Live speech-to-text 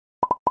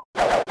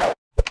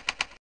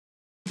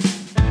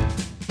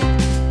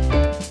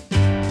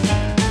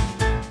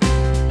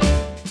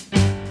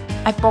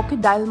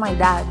pocket dialed my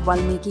dad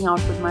while making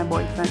out with my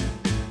boyfriend.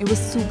 It was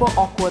super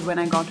awkward when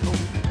I got home.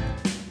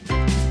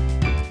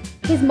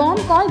 His mom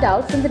called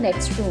out from the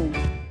next room.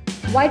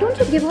 Why don't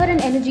you give her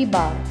an energy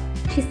bar?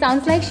 She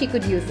sounds like she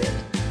could use it.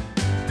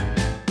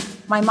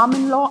 My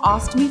mum-in-law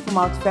asked me for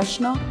mouth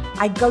freshener.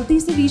 I galti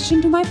se reached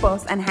into my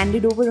purse and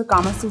handed over a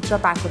Kama Sutra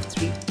pack of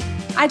 3.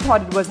 I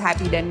thought it was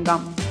Happy Den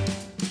gum.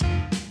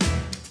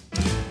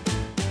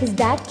 His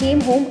dad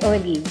came home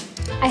early.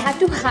 I had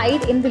to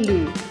hide in the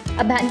loo,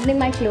 abandoning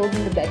my clothes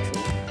in the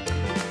bedroom.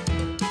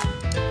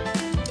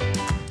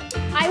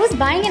 I was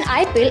buying an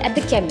eye pill at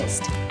the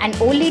chemist. An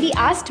old lady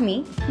asked me,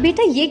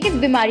 "Beta, ye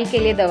kis bimari ke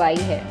liye dawai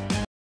hai?"